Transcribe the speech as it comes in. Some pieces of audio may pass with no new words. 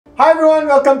Hi everyone,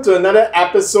 welcome to another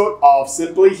episode of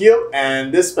Simply Healed,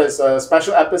 and this is a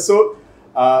special episode.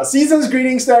 Season's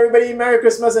greetings to everybody, Merry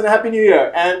Christmas and a Happy New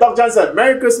Year. And Doc Jansen,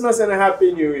 Merry Christmas and a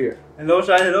Happy New Year. Hello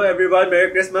Sean, hello everyone, Merry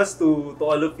Christmas to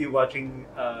all of you watching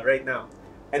right now.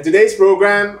 And today's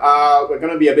program, we're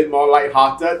going to be a bit more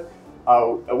lighthearted.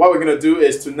 What we're going to do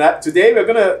is today we're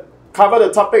going to cover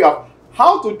the topic of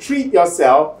how to treat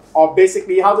yourself, or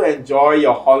basically how to enjoy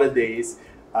your holidays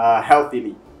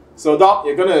healthily. So Doc,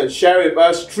 you're going to share with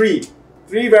us three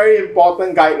very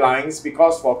important guidelines,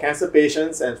 because for cancer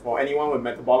patients and for anyone with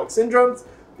metabolic syndromes,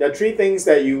 there are three things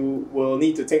that you will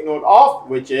need to take note of,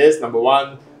 which is number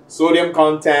one, sodium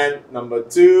content, number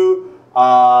two,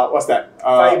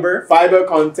 fiber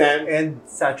content, and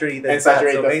saturated fat.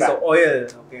 Okay, so oil.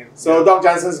 Okay. So Doc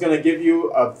Jansen is going to give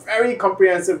you a very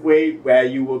comprehensive way where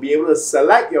you will be able to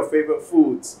select your favorite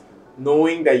foods,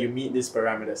 knowing that you meet these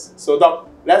parameters. So Doc,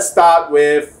 let's start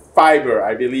with fiber.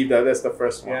 I believe that's the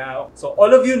first one. Yeah. So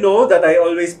all of you know that I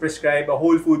always prescribe a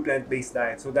whole food plant-based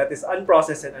diet. So that is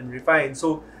unprocessed and unrefined.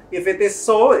 So if it is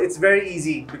so, it's very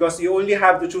easy because you only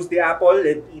have to choose the apple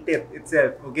and eat it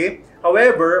itself. Okay.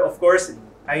 However, of course,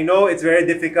 I know it's very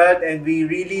difficult, and we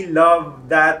really love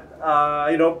that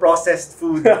processed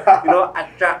food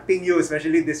attracting you,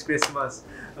 especially this Christmas.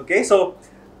 Okay. So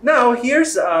now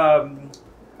here's I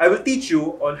will teach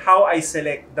you on how I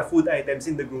select the food items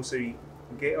in the grocery.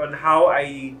 Okay, on how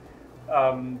I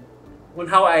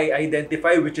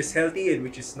identify which is healthy and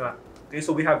which is not. Okay,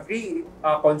 so we have three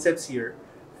concepts here.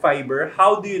 Fiber.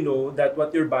 How do you know that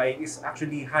what you're buying is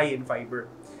actually high in fiber?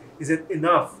 Is it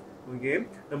enough? Okay.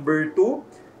 Number two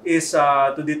is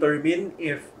to determine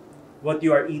if what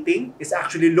you are eating is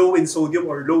actually low in sodium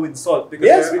or low in salt.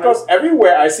 Because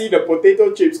everywhere I see the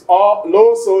potato chips are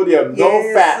low sodium, no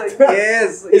fat.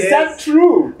 Yes. Is that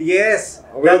true? Yes.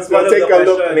 We'll take a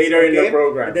look later in the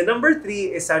program. And then number three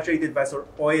is saturated fats or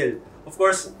oil. Of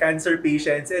course, cancer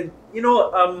patients and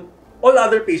all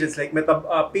other patients like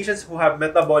patients who have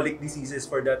metabolic diseases,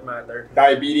 for that matter.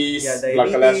 Diabetes, blood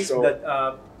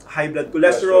cholesterol. High blood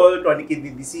cholesterol, chronic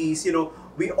kidney disease,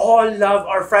 we all love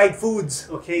our fried foods.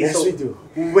 Okay, yes, so we do.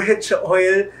 Which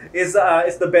oil is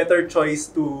the better choice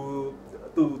to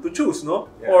choose, no?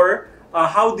 Yeah. Or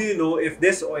how do you know if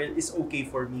this oil is okay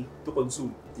for me to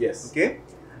consume? Yes. Okay,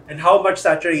 and how much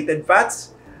saturated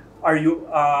fats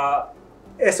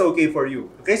is okay for you?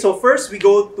 Okay, so first we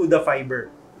go to the fiber.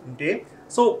 Okay,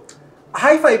 so a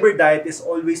high fiber diet is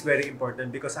always very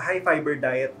important because a high fiber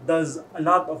diet does a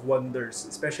lot of wonders,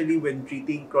 especially when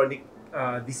treating chronic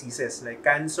diseases like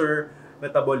cancer,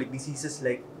 metabolic diseases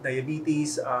like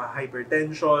diabetes,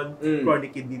 hypertension,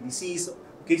 chronic kidney disease.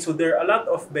 Okay, so there are a lot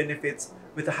of benefits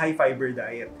with a high fiber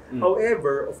diet.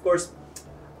 However, of course,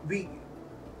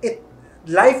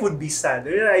 life would be sad.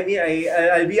 I mean,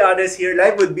 I'll be honest here.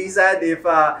 Life would be sad if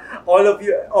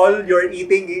all you're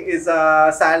eating is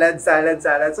salad.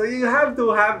 So you have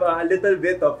to have a little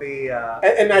bit of a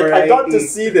I got to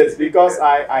see this because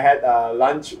I had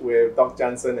lunch with Doc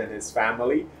Jansen and his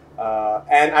family.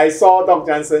 And I saw Doc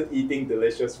Jansen eating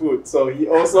delicious food. So he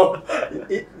also,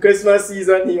 Christmas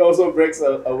season, he also breaks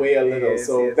away a little. Yes.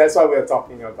 That's what we're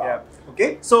talking about. Yeah.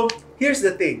 Okay, so here's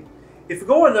the thing. If you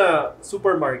go on a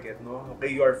supermarket,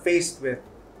 okay, you are faced with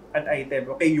an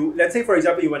item. Okay, let's say for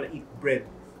example you want to eat bread.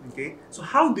 Okay, so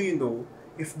how do you know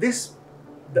if this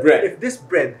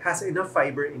bread has enough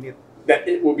fiber in it that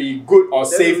it will be good or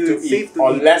safe to eat,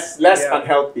 or less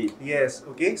unhealthy? Yes.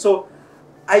 Okay, so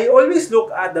I always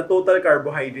look at the total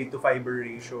carbohydrate to fiber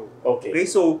ratio. Okay,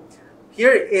 so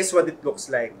here is what it looks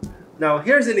like. Now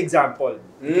here's an example.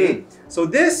 Okay, so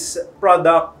this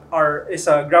product is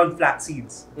ground flax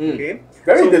seeds. Okay,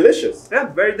 very delicious.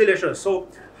 Yeah, very delicious. So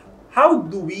how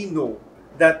do we know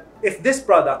that if this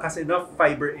product has enough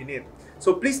fiber in it?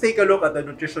 So please take a look at the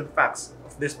nutrition facts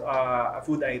of this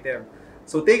food item.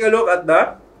 So take a look at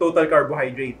the total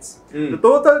carbohydrates. The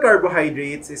total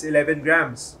carbohydrates is 11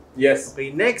 grams. Yes.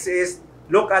 Okay, next is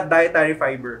look at dietary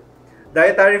fiber.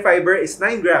 Dietary fiber is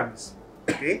 9 grams.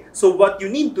 Okay, so what you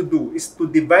need to do is to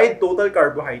divide total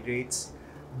carbohydrates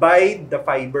by the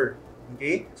fiber.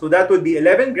 Okay, so that would be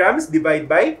 11 grams divided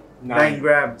by 9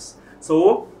 grams.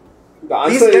 So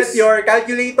please get your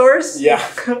calculators,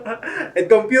 and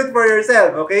compute for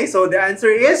yourself. Okay, so the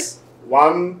answer is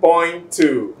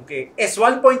 1.2. Okay, is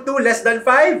 1.2 less than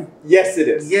 5? Yes, it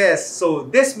is. Yes, so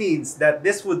this means that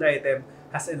this food item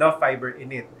has enough fiber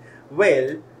in it.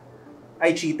 Well,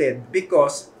 I cheated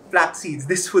because flax seeds,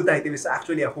 this food item is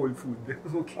actually a whole food.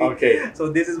 Okay.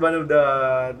 So this is one of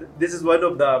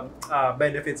the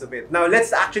benefits of it. Now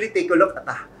let's actually take a look at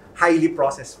the highly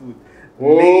processed food.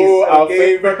 Oh, Lay's, our okay?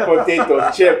 favorite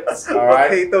potato chips. All right.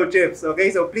 Potato chips. Okay,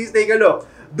 so please take a look.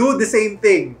 Do the same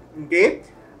thing. Okay?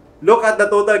 Look at the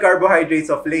total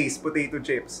carbohydrates of Lay's potato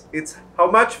chips. It's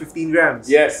how much? 15 grams.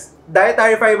 Yes.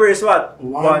 Dietary fiber is what?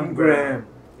 1 gram.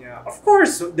 Yeah. Of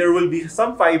course, there will be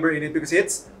some fiber in it because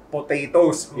it's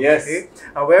potatoes. Okay? Yes.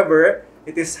 However,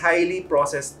 it is highly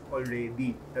processed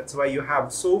already. That's why you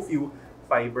have so few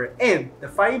fiber. And the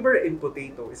fiber in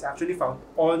potato is actually found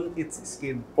on its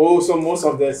skin. Oh, so most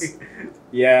of this.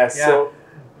 Yes. Yeah.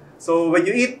 So when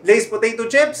you eat Lay's potato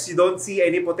chips, you don't see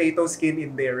any potato skin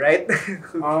in there, right?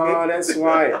 Ah, that's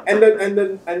why. And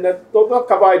the total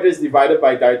carbohydrates divided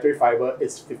by dietary fiber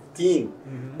is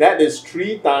 15. That is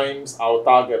 3 times our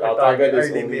target. Our target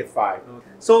is only limit. 5.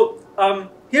 So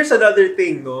here's another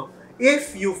thing, no.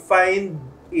 If you find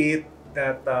it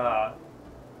that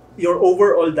your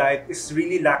overall diet is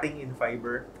really lacking in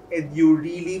fiber, and you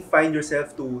really find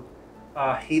yourself to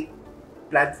hate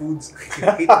plant foods,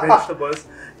 hate vegetables,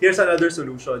 here's another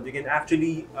solution. You can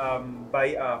actually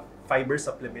buy a fiber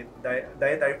supplement,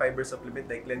 dietary fiber supplement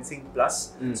like Cleansing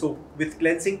Plus. So with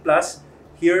Cleansing Plus,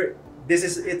 here, this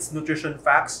is its nutrition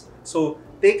facts. So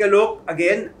take a look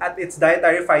again at its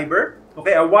dietary fiber.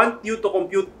 Okay, I want you to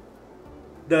compute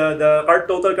the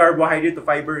total carbohydrate to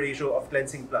fiber ratio of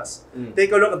Cleansing Plus.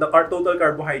 Take a look at the total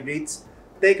carbohydrates.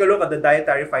 Take a look at the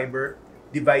dietary fiber.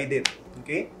 Divide it.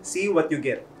 Okay, see what you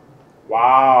get.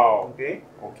 Wow. Okay.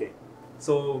 Okay.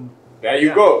 So there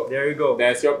you go. There you go.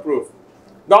 That's your proof.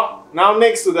 Now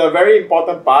next to the very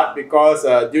important part, because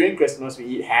during Christmas we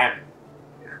eat ham.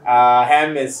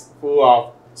 Ham is full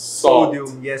of salt.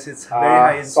 Sodium. Yes, it's very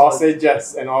high in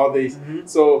sausages and all these.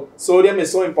 So sodium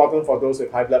is so important for those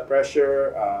with high blood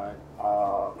pressure,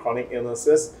 chronic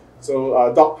illnesses.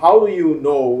 So Doc, how do you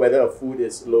know whether a food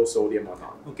is low sodium or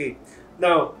not? Okay.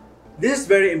 Now, this is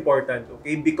very important,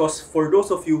 okay? Because for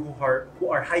those of you who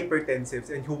are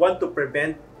hypertensive and who want to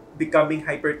prevent becoming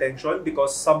hypertension,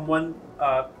 because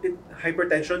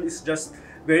hypertension is just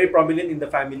very prominent in the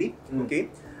family, okay?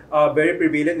 Very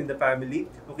prevalent in the family.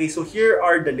 Okay, so here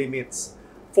are the limits.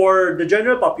 For the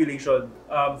general population,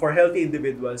 for healthy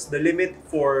individuals, the limit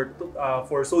for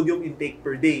sodium intake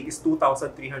per day is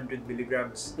 2,300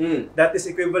 milligrams. That is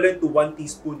equivalent to 1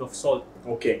 teaspoon of salt.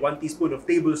 Okay. 1 teaspoon of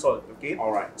table salt. Okay.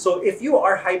 All right. So if you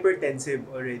are hypertensive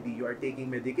already, you are taking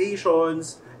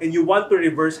medications, and you want to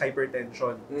reverse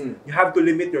hypertension, you have to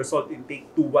limit your salt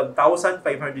intake to 1,500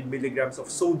 milligrams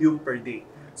of sodium per day.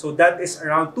 So that is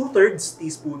around 2/3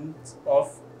 teaspoons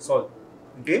of salt.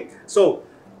 Okay. So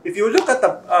if you look at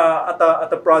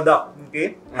the product,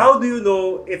 okay, how do you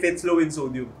know if it's low in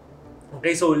sodium?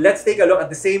 Okay, so let's take a look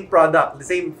at the same product, the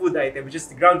same food item, which is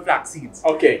the ground flax seeds.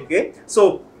 Okay. Okay,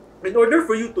 so in order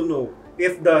for you to know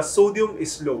if the sodium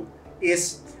is low,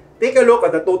 take a look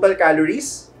at the total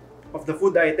calories of the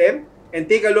food item and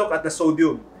take a look at the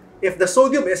sodium. If the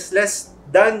sodium is less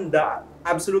than the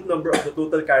absolute number of the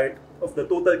total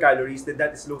calories, then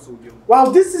that is low sodium.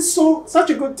 Wow, this is such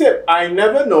a good tip. I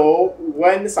never know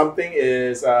when something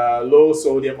is low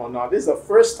sodium or not. This is the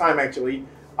first time actually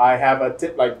I have a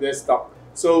tip like this, Doc.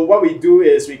 So what we do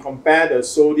is we compare the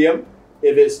sodium.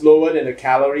 If it's lower than the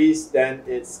calories, then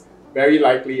it's very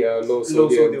likely a low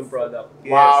sodium product.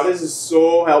 Yes. Wow, this is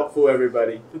so helpful,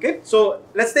 everybody. Okay, so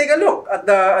let's take a look at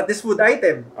this food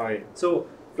item. Alright. So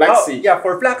flaxseed. Yeah,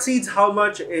 for flax seeds, how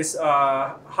much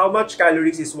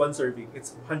calories is one serving?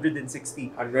 It's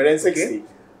 160. 160. Okay?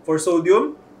 For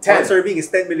sodium, 10. one serving is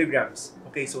 10 milligrams.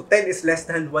 Okay, so 10 is less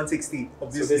than 160.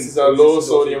 Obviously, So this is a low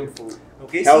sodium food.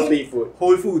 Okay, healthy food.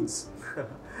 Whole foods.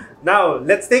 Now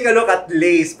let's take a look at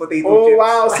Lay's potato chips. Oh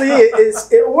wow! See,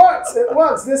 it works. It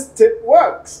works. This tip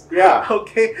works. Yeah.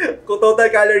 Okay. Total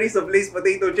calories of Lay's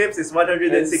potato chips is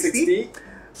 160.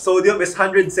 Sodium is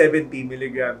 170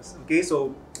 milligrams. Okay,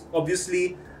 so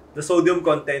obviously the sodium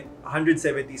content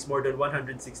 170 is more than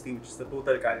 160, which is the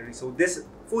total calories. So this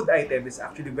food item is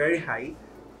actually very high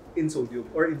in sodium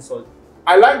or in salt.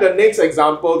 I like the next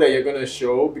example that you're going to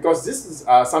show, because this is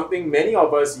something many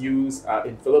of us use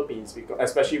in Philippines, because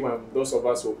especially when those of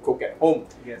us who cook at home.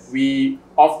 Yes. We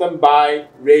often buy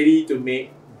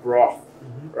ready-to-make broth,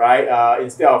 right?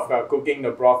 Instead of cooking the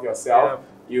broth yourself,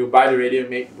 you buy the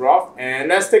ready-to-make broth. And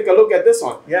let's take a look at this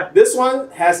one. Yeah. This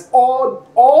one has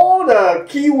all the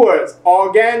keywords: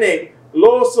 organic,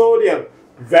 low sodium,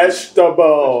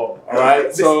 vegetable. All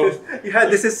right,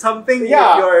 this is something.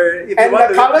 Yeah, and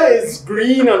the color is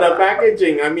green on the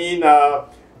packaging. I mean,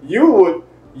 you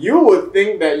would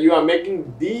think that you are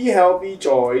making the healthy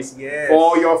choice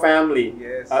for your family.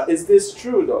 Yes. Is this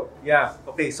true though? Yeah.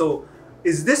 Okay. So,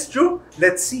 is this true?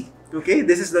 Let's see. Okay.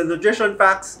 This is the nutrition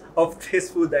facts of this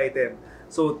food item.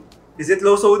 So, Is it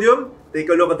low sodium? Take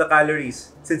a look at the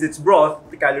calories. Since it's broth,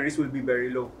 the calories will be very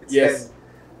low. It's Yes. 10.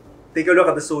 Take a look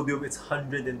at the sodium, it's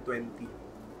 120.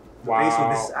 Wow. Okay, so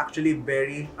this is actually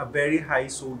a very high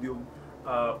sodium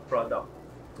product.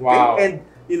 Okay? Wow. And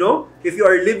you know, if you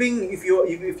are living, if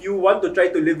you want to try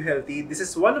to live healthy, this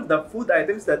is one of the food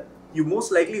items that you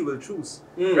most likely will choose,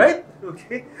 right?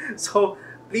 Okay, so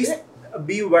please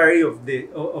be wary of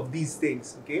these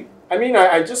things. Okay. I mean,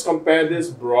 I just compare this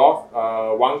broth.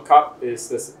 1 cup is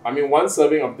this. I mean, 1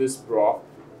 serving of this broth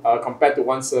compared to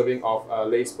 1 serving of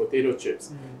Lay's potato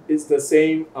chips. It's the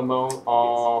same amount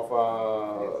of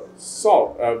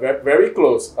salt. Very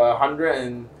close.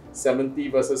 170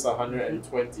 versus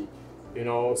 120. You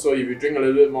know, so if you drink a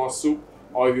little bit more soup,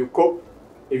 or if you cook,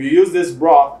 if you use this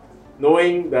broth,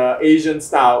 knowing the Asian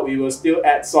style, we will still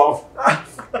add salt.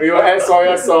 We will add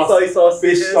soy sauce, soy sauce,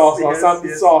 fish sauce, or some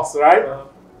sauce, right?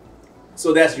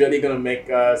 So that's really gonna make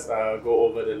us go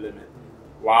over the limit.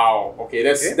 Wow. Okay,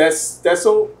 that's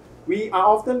so we are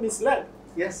often misled.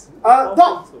 Yes.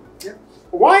 Doc, so. Yeah.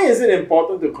 why is it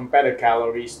important to compare the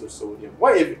calories to sodium?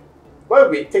 What if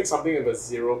we take something with a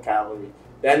 0 calorie?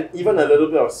 Then even a little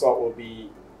bit of salt will be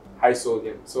high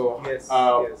sodium. So Yes.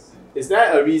 is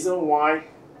there a reason why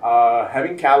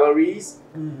having calories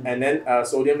and then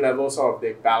sodium levels sort of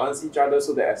they balance each other,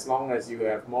 so that as long as you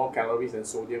have more calories than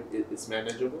sodium, it's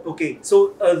manageable? Okay,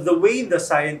 so the way the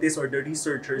scientists or the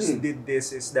researchers did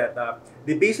this is that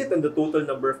they base it on the total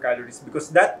number of calories, because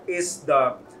that is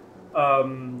the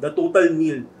total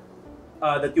meal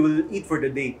that you will eat for the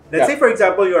day. Let's say, for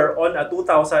example, you are on a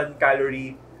 2,000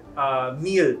 calorie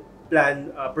meal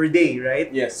plan per day, right?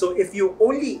 Yes. So if you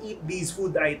only eat these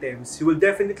food items, you will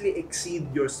definitely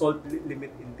exceed your salt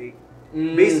limit intake,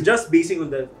 basing on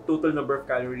the total number of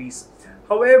calories.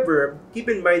 However, keep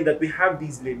in mind that we have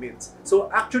these limits. So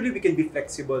actually, we can be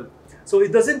flexible. So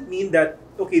it doesn't mean that,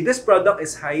 okay, this product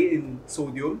is high in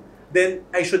sodium, then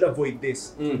I should avoid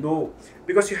this. No.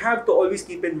 Because you have to always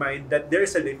keep in mind that there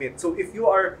is a limit. So if you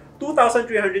are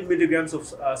 2,300 milligrams of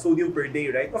sodium per day,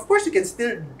 right? Of course, you can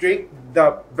still drink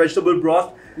the vegetable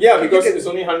broth. Yeah, because it's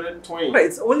only 120. Right,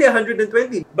 it's only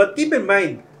 120. But keep in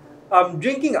mind,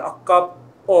 drinking a cup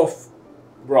of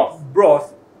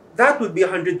broth, that would be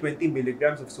 120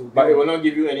 milligrams of sodium. But it will not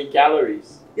give you any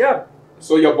calories. Yeah.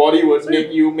 So your body would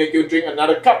make you drink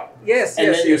another cup. Yes,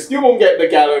 and then you still won't get the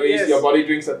calories. Your body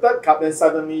drinks a 3rd cup, then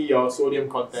suddenly your sodium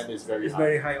content is very high. It's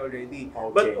very high already.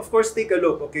 Okay. But of course, take a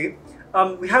look, okay?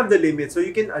 We have the limit, so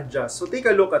you can adjust. So take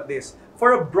a look at this.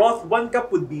 For a broth, 1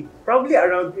 cup would be probably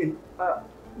around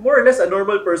more or less a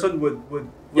normal person would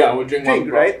drink 1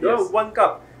 broth, right? yes. 1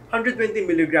 cup, 120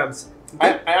 milligrams.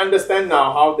 I understand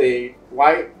now how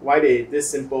why they this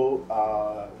simple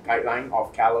guideline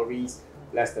of calories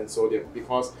less than sodium,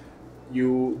 because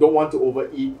you don't want to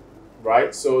overeat,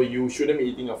 right? So you shouldn't be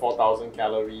eating a 4,000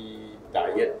 calorie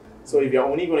diet. So if you're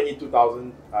only going to eat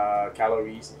 2,000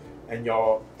 calories, and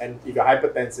if you're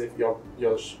hypertensive,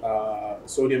 your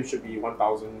sodium should be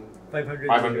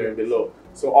 1,500 and below.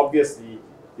 So obviously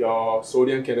your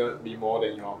sodium cannot be more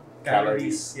than your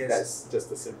calories. Yes. That's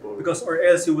just a simple. Because or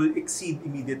else you will exceed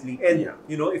immediately. And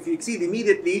you know, if you exceed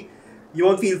immediately, you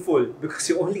won't feel full because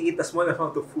you only eat a small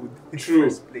amount of food in the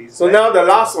first place. So now the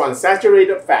last one,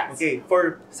 saturated fats. Okay,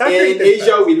 for saturated in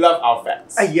Asia, fats, we love our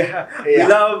fats. We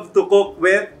love to cook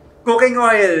with cooking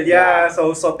oil.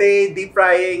 So saute, deep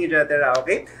frying, etc.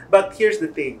 Okay, but here's the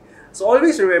thing. So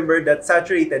always remember that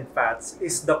saturated fats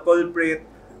is the culprit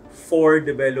for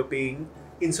developing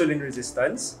insulin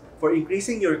resistance, for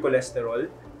increasing your cholesterol,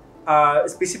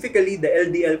 specifically the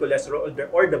LDL cholesterol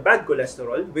or the bad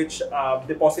cholesterol, which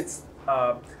deposits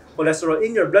cholesterol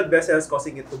in your blood vessels,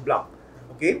 causing it to block.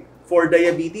 Okay. For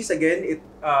diabetes, again,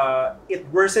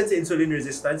 it worsens insulin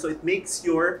resistance, so it makes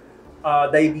your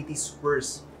diabetes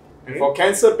worse. Okay? And for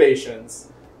cancer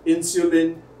patients,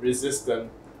 insulin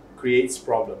resistance creates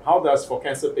problem. For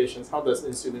cancer patients, how does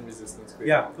insulin resistance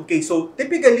create problem? Okay. So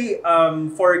typically,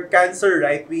 for cancer,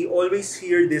 right, we always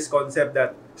hear this concept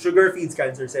that sugar feeds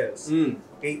cancer cells.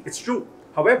 Okay, it's true.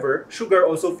 However, sugar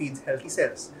also feeds healthy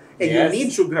cells. And you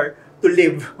need sugar to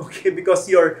live, okay? Because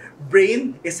your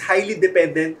brain is highly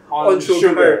dependent on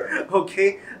sugar.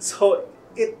 Okay? So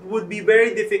it would be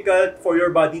very difficult for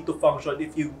your body to function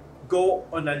if you go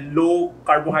on a low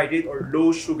carbohydrate or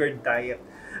low sugar diet.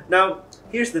 Now,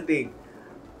 here's the thing.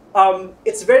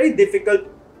 It's very difficult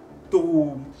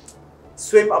to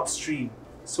swim upstream.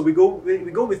 So we go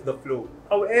with the flow.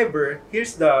 However,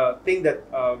 here's the thing that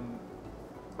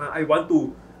I want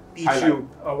to teach you.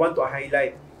 I want to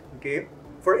highlight. Okay,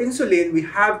 for insulin, we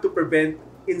have to prevent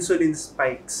insulin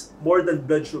spikes more than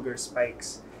blood sugar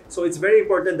spikes. So it's very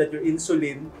important that your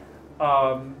insulin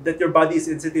that your body is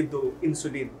sensitive to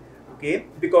insulin. Okay,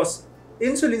 because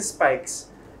insulin spikes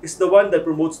is the one that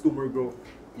promotes tumor growth.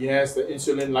 Yes, the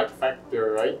insulin-like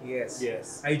factor, right? Yes.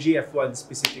 Yes. IGF-1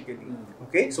 specifically.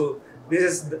 Okay, so this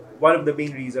is one of the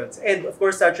main reasons. And of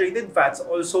course, saturated fats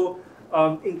also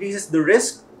increases the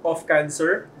risk of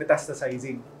cancer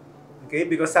metastasizing. Okay,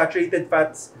 because saturated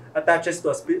fats attaches to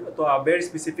a very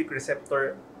specific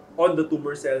receptor on the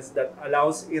tumor cells that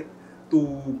allows it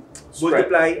to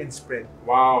multiply and spread.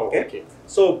 Wow. Okay.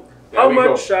 So There how we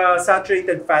much go.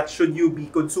 saturated fat should you be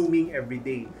consuming every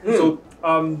day? So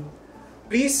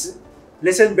please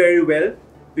listen very well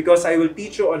because I will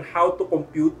teach you on how to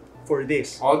compute for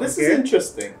this. Oh, this is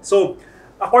interesting. So,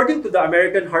 according to the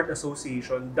American Heart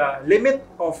Association, the limit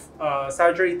of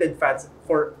saturated fats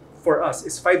for us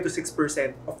is 5 to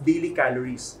 6% of daily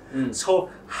calories. So,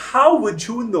 how would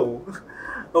you know,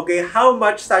 okay, how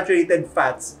much saturated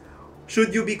fats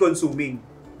should you be consuming?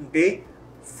 Okay?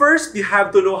 First, you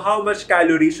have to know how much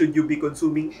calories should you be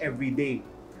consuming every day.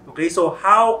 Okay, so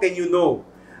how can you know?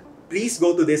 Please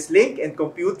go to this link and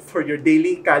compute for your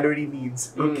daily calorie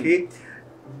needs. Okay,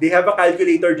 they have a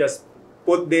calculator. Just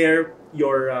put there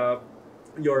your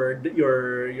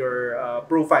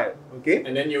profile. Okay,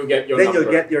 And then you get your then number.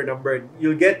 you'll get your number.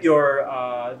 You'll get your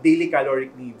daily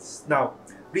caloric needs. Now,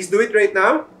 please do it right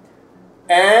now.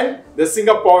 And the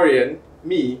Singaporean,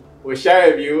 me, will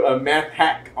share with you a math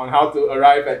hack on how to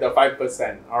arrive at the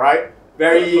 5%. Alright?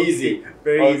 Very easy.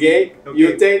 Very easy. Okay.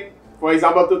 You take, for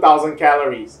example, 2,000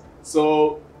 calories.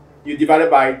 So you divide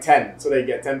it by 10, so that you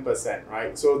get 10%,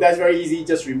 right? So that's very easy,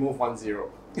 just remove 1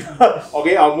 0.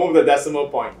 Okay, I'll move the decimal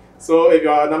point. So if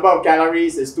your number of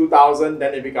calories is 2,000,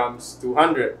 then it becomes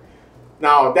 200.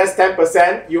 Now that's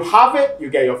 10%, you halve it, you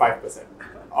get your 5%.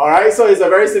 Alright, so it's a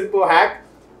very simple hack.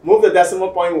 Move the decimal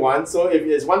point 1, so if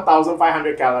it's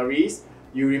 1,500 calories,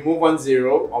 you remove 1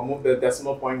 0 or move the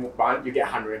decimal point 1, you get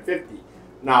 150.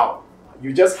 Now,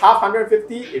 you just half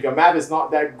 150. If your math is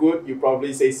not that good, you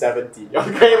probably say 70.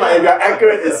 Okay, but if you're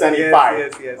accurate, it's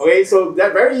 75. Yes. Okay, so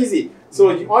that's very easy. So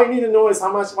all you need to know is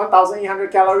how much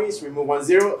 1,800 calories, remove 1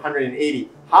 0, 180.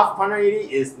 Half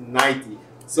 180 is 90.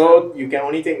 So you can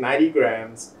only take 90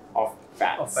 grams of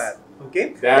fat.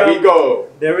 Okay. There we go.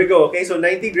 There we go. Okay, so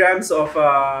 90 grams of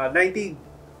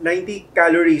 90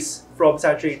 calories from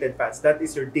saturated fats. That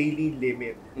is your daily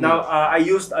limit. Now, I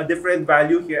used a different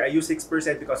value here. I use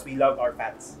 6% because we love our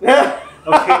fats.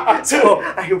 Okay, so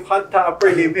I want the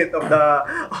upper limit of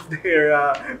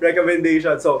their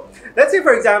recommendation. So let's say,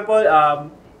 for example,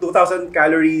 2,000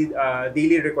 calorie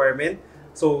daily requirement.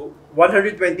 So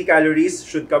 120 calories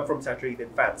should come from saturated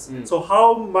fats. So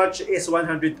how much is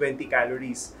 120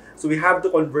 calories? So we have to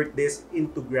convert this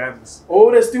into grams. Oh,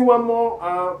 there's still one more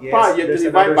part. You have to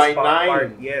divide by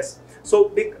 9. Yes. So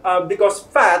because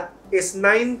fat is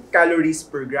 9 calories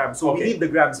per gram. So we need the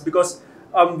grams because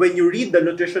when you read the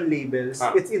nutrition labels,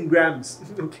 it's in grams.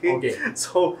 Okay.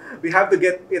 So we have to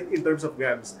get it in terms of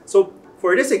grams. So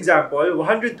for this example,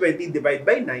 120 divided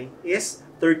by 9 is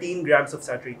 13 grams of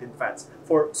saturated fats.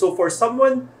 So for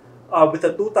someone with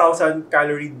a 2,000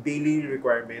 calorie daily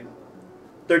requirement,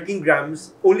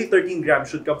 only 13 grams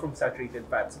should come from saturated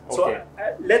fats. Okay.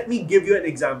 So let me give you an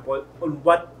example on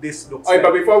what this looks like.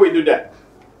 But before we do that,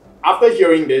 after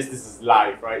hearing this is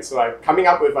live, right? So I'm coming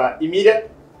up with an immediate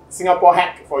Singapore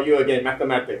hack for you again,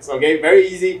 mathematics. Okay, very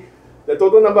easy. The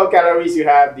total number of calories you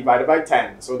have divided by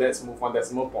 10. So let's move 1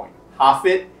 decimal point. Half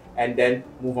it, and then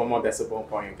move 1 more decimal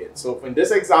point again. So in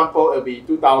this example, it'll be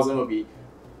 2,000 will be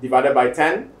divided by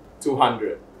 10,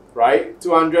 200, right?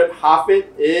 200, half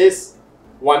it is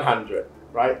 100,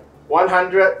 right?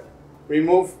 100,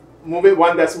 move it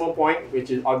 1 decimal point, which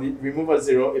is, or remove a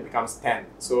 0, it becomes 10.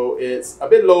 So it's a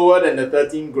bit lower than the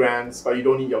 13 grams, but you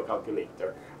don't need your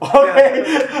calculator. Okay,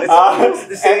 it's almost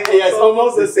the same. It's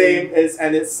almost the same,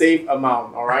 and it's safe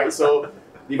amount. All right, so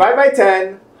divide by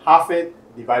 10, half it,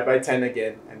 divide by 10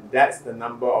 again, and that's the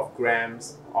number of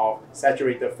grams of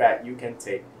saturated fat you can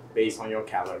take based on your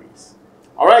calories.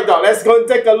 All right, Doc, let's go and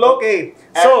take a look. Okay,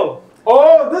 so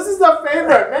oh, this is the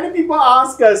favorite. Many people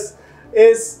ask us,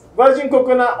 is virgin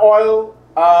coconut oil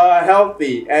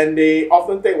healthy? And they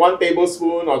often take 1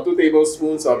 tablespoon or 2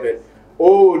 tablespoons of it.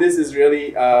 Oh, this is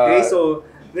really okay, so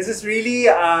this is really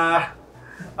a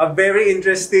very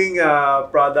interesting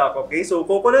product. Okay, so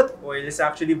coconut oil is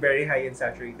actually very high in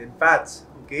saturated fats.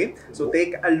 Okay, so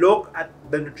take a look at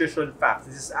the nutrition facts.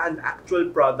 This is an actual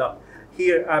product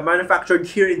here, manufactured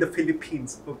here in the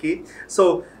Philippines. Okay,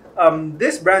 so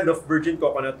this brand of virgin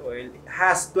coconut oil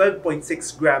has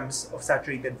 12.6 grams of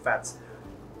saturated fats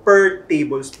per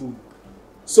tablespoon.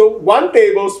 So 1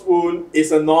 tablespoon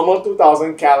is a normal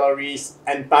 2,000 calories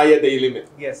entire day limit.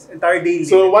 Yes, entire day limit.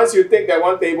 So once you take that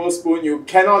 1 tablespoon, you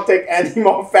cannot take any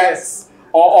more fats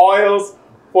or oils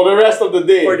for the rest of the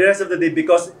day. For the rest of the day,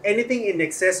 because anything in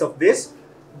excess of this,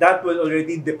 that will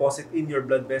already deposit in your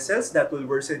blood vessels. That will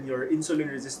worsen your insulin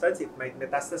resistance. It might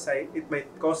metastasize. It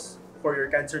might cause for your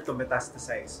cancer to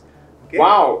metastasize. Okay?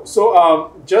 Wow.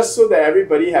 So just so that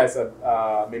everybody has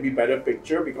a maybe better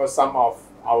picture, because some of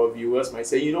our viewers might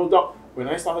say, you know, Doc, when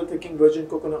I started taking virgin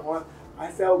coconut oil, I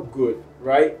felt good,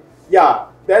 right? Yeah,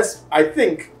 that's, I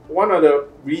think, one of the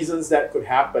reasons that could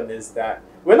happen is that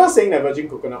we're not saying that virgin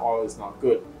coconut oil is not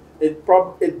good.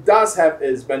 It does have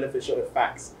its beneficial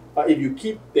effects, but if you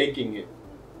keep taking it,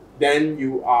 then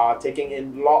you are taking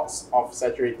in lots of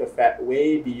saturated fat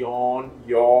way beyond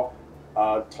your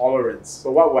tolerance.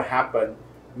 So what will happen?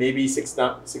 Maybe 6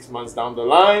 months down the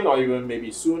line, or even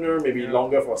maybe sooner, maybe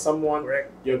longer for someone,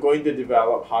 Correct. you're going to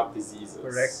develop heart diseases.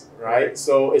 Correct. Right? Correct.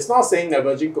 So it's not saying that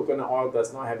virgin coconut oil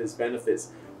does not have its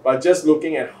benefits, but just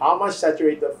looking at how much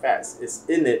saturated fats is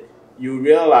in it, you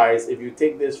realize if you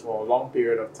take this for a long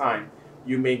period of time,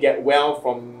 you may get well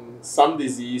from some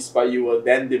disease, but you will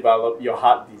then develop your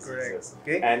heart diseases.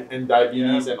 Okay. And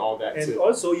diabetes and all that and too.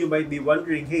 also, you might be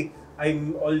wondering, hey,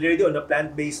 I'm already on a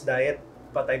plant-based diet,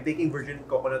 but I'm taking virgin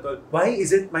coconut oil. Why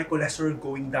isn't my cholesterol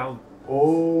going down?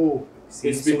 Oh, See,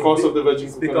 it's because of the virgin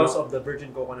it's coconut because oil. of the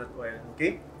virgin coconut oil.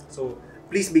 Okay, so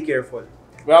please be careful.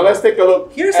 Well, let's take a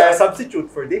look. Here's a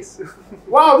substitute for this.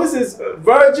 Wow, this is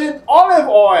virgin olive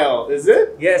oil, is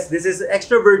it? Yes, this is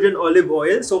extra virgin olive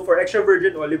oil. So for extra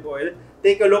virgin olive oil,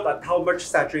 take a look at how much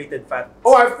saturated fat.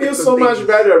 Oh, I feel it so much contains.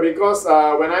 better because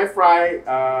when I fry,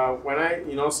 when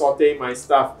I saute my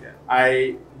stuff, Yeah.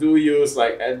 I do use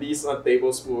like at least a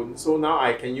tablespoon. So now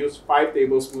I can use 5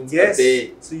 tablespoons Yes. a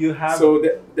day. So you have. So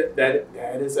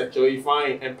that is actually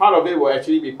fine, and part of it will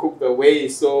actually be cooked away.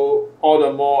 So all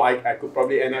the more I could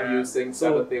probably end up using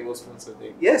 7 tablespoons a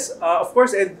day. Yes, of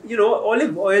course, and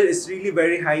olive oil is really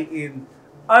very high in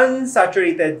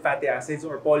unsaturated fatty acids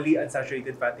or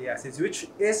polyunsaturated fatty acids,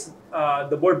 which is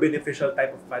the more beneficial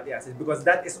type of fatty acids because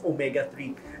that is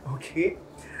omega-3. Okay,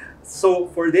 so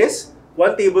for this,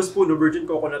 1 tablespoon of virgin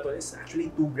coconut oil is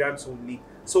actually 2 grams only.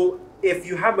 So if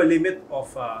you have a limit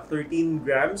of 13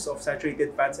 grams of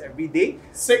saturated fats every day,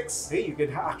 6. hey, you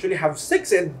can actually have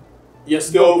 6 and You're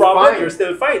still no problem, fine. you're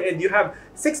still fine. And you have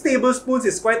 6 tablespoons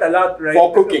is quite a lot, right?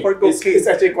 For cooking. For cooking. It's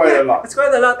actually quite a lot. It's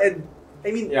quite a lot, and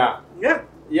I mean, Yeah. yeah.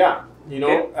 Yeah, and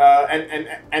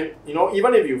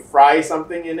even if you fry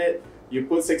something in it, you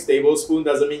put 6 tablespoons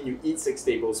doesn't mean you eat 6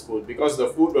 tablespoons because the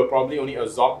food will probably only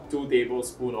absorb 2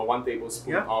 tablespoons or 1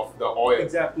 tablespoon of the oil.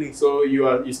 Exactly. So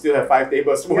you still have 5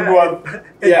 tablespoons.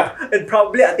 Yeah, and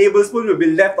probably a tablespoon will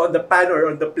be left on the pan or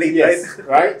on the plate, Yes, right?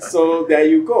 right. So there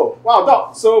you go. Wow,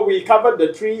 Doc. So we covered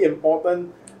the 3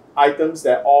 important items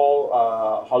that all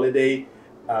holiday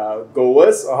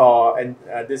goers and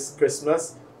this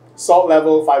Christmas: salt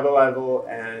level, fiber level,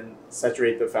 and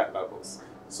saturated fat levels.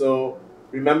 So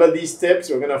remember these tips.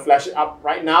 We're going to flash it up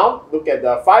right now. Look at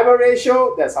the fiber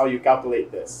ratio. That's how you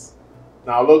calculate this.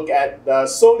 Now look at the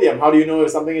sodium. How do you know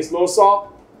if something is low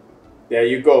salt? There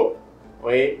you go.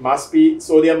 Okay,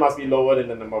 sodium must be lower than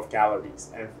the number of calories.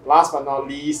 And last but not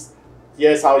least,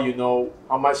 here's how you know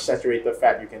how much saturated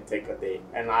fat you can take a day.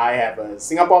 And I have a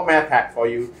Singapore math hack for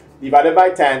you. Divided by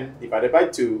 10, divided by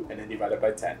 2, and then divided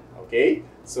by 10. Okay?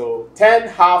 So 10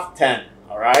 half 10.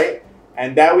 Alright?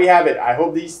 And there we have it. I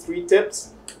hope these 3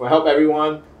 tips will help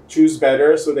everyone choose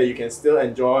better so that you can still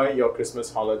enjoy your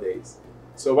Christmas holidays.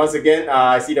 So once again,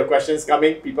 I see the questions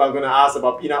coming. People are going to ask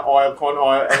about peanut oil, corn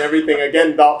oil, and everything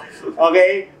again, Doc.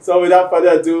 Okay? So without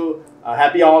further ado,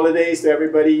 happy holidays to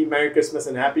everybody. Merry Christmas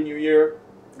and Happy New Year.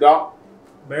 Doc?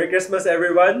 Merry Christmas,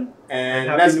 everyone. And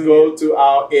Happy let's New go to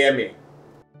our AMA.